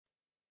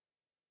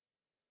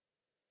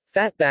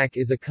Fatback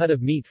is a cut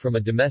of meat from a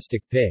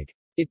domestic pig.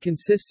 It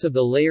consists of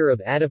the layer of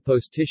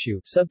adipose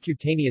tissue,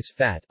 subcutaneous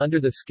fat, under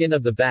the skin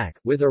of the back,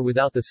 with or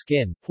without the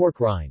skin,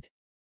 pork rind.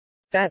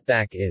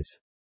 Fatback is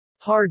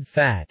hard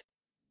fat,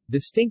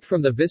 distinct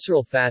from the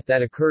visceral fat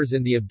that occurs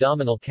in the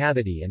abdominal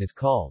cavity and is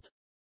called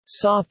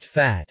soft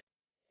fat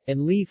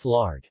and leaf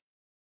lard.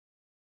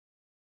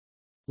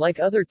 Like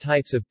other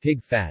types of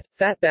pig fat,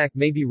 fatback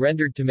may be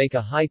rendered to make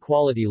a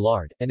high-quality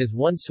lard, and is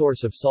one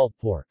source of salt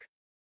pork.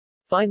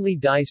 Finely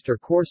diced or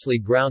coarsely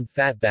ground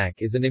fatback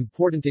is an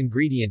important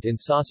ingredient in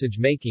sausage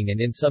making and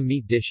in some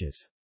meat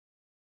dishes.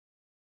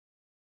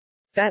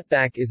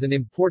 Fatback is an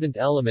important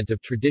element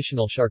of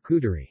traditional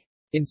charcuterie.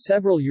 In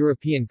several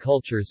European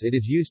cultures it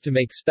is used to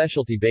make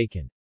specialty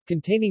bacon.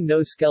 Containing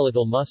no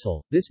skeletal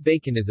muscle, this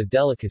bacon is a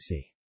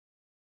delicacy.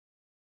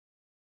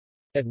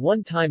 At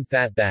one time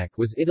fatback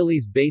was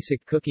Italy's basic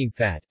cooking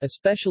fat,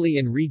 especially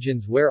in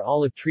regions where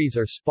olive trees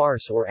are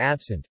sparse or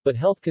absent, but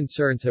health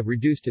concerns have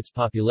reduced its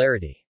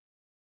popularity.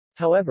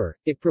 However,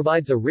 it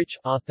provides a rich,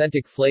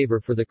 authentic flavor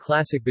for the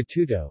classic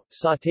battuto,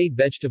 sautéed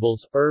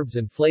vegetables, herbs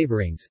and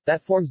flavorings,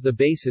 that forms the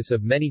basis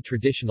of many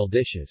traditional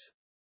dishes.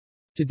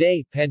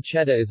 Today,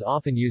 pancetta is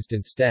often used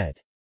instead.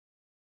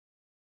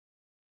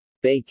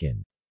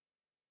 Bacon.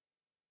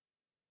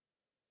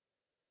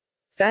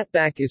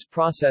 Fatback is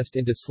processed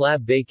into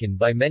slab bacon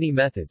by many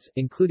methods,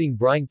 including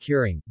brine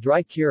curing,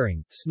 dry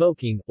curing,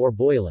 smoking, or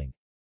boiling.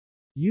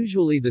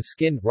 Usually the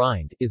skin,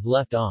 rind, is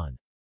left on.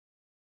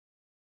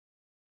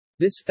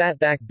 This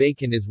fatback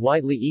bacon is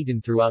widely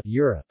eaten throughout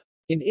Europe.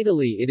 In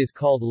Italy it is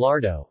called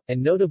lardo, and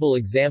notable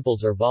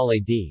examples are Valle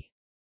di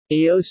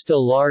Aosta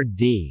lard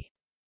di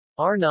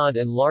Arnaud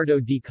and lardo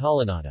di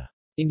Colonnata.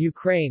 In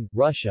Ukraine,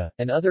 Russia,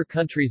 and other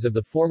countries of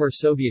the former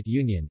Soviet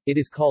Union, it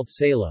is called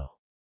salo.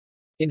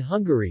 In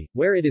Hungary,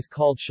 where it is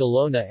called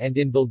shalona, and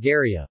in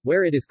Bulgaria,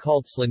 where it is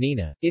called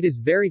slanina, it is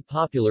very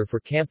popular for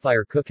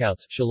campfire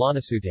cookouts,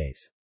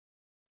 shalonasutes.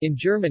 In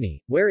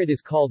Germany, where it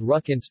is called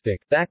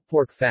Ruckenspick, back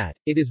pork fat,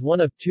 it is one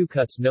of two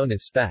cuts known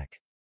as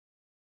speck.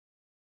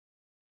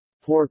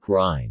 Pork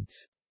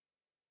rinds.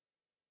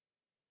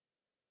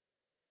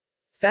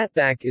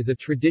 Fatback is a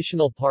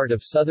traditional part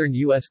of southern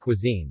U.S.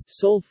 cuisine,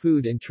 soul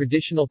food and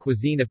traditional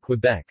cuisine of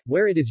Quebec,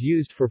 where it is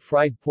used for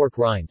fried pork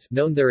rinds,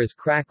 known there as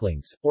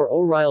cracklings, or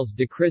oreilles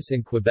de cris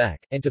in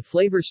Quebec, and to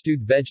flavor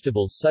stewed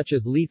vegetables such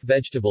as leaf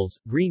vegetables,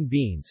 green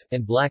beans,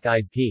 and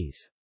black-eyed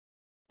peas.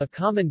 A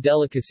common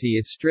delicacy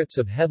is strips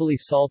of heavily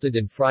salted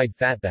and fried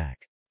fatback.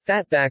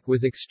 Fatback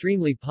was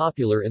extremely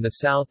popular in the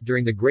South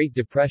during the Great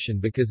Depression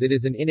because it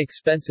is an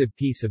inexpensive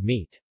piece of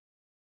meat.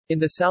 In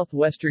the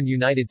southwestern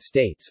United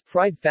States,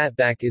 fried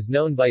fatback is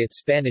known by its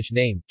Spanish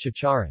name,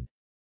 chicharrón.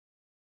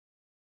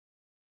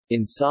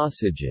 In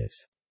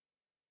sausages.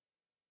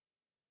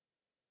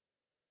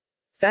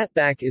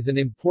 Fatback is an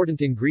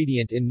important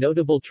ingredient in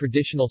notable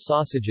traditional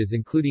sausages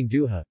including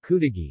duha,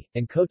 kudigi,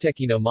 and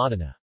cotechino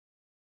modena.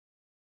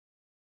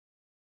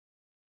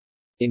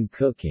 In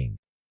cooking.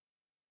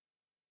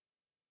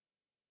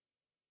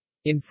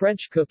 In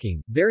French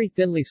cooking, very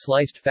thinly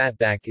sliced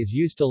fatback is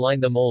used to line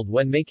the mold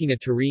when making a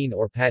terrine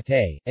or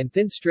pâté, and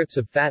thin strips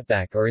of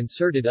fatback are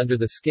inserted under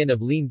the skin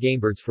of lean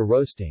gamebirds for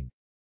roasting.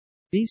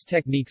 These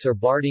techniques are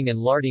barding and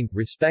larding,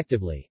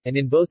 respectively, and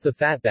in both the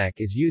fatback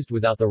is used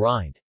without the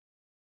rind.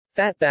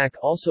 Fatback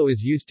also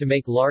is used to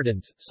make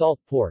lardons, salt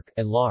pork,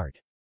 and lard.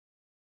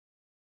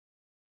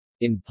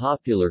 In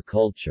popular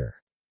culture.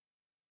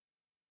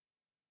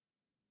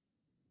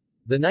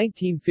 The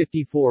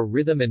 1954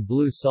 rhythm and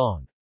blues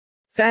song,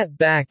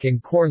 "Fatback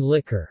and Corn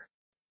Liquor,"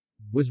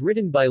 was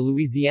written by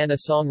Louisiana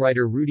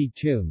songwriter Rudy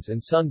Toombs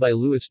and sung by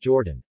Louis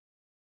Jordan.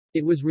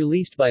 It was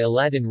released by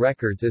Aladdin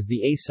Records as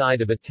the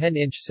A-side of a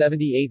 10-inch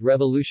 78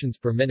 revolutions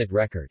per minute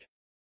record.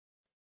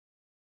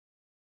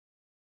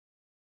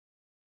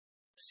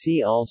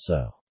 See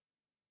also: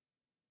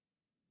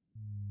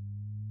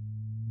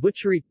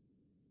 Butchery,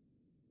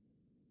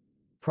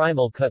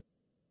 Primal cut,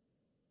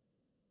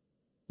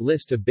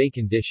 List of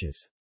bacon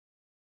dishes.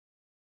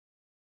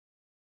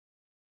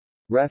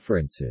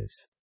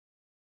 References.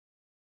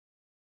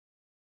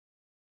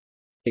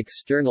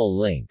 External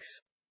links.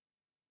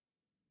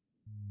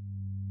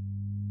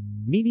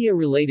 Media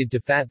related to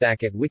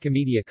fatback at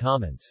Wikimedia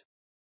Commons.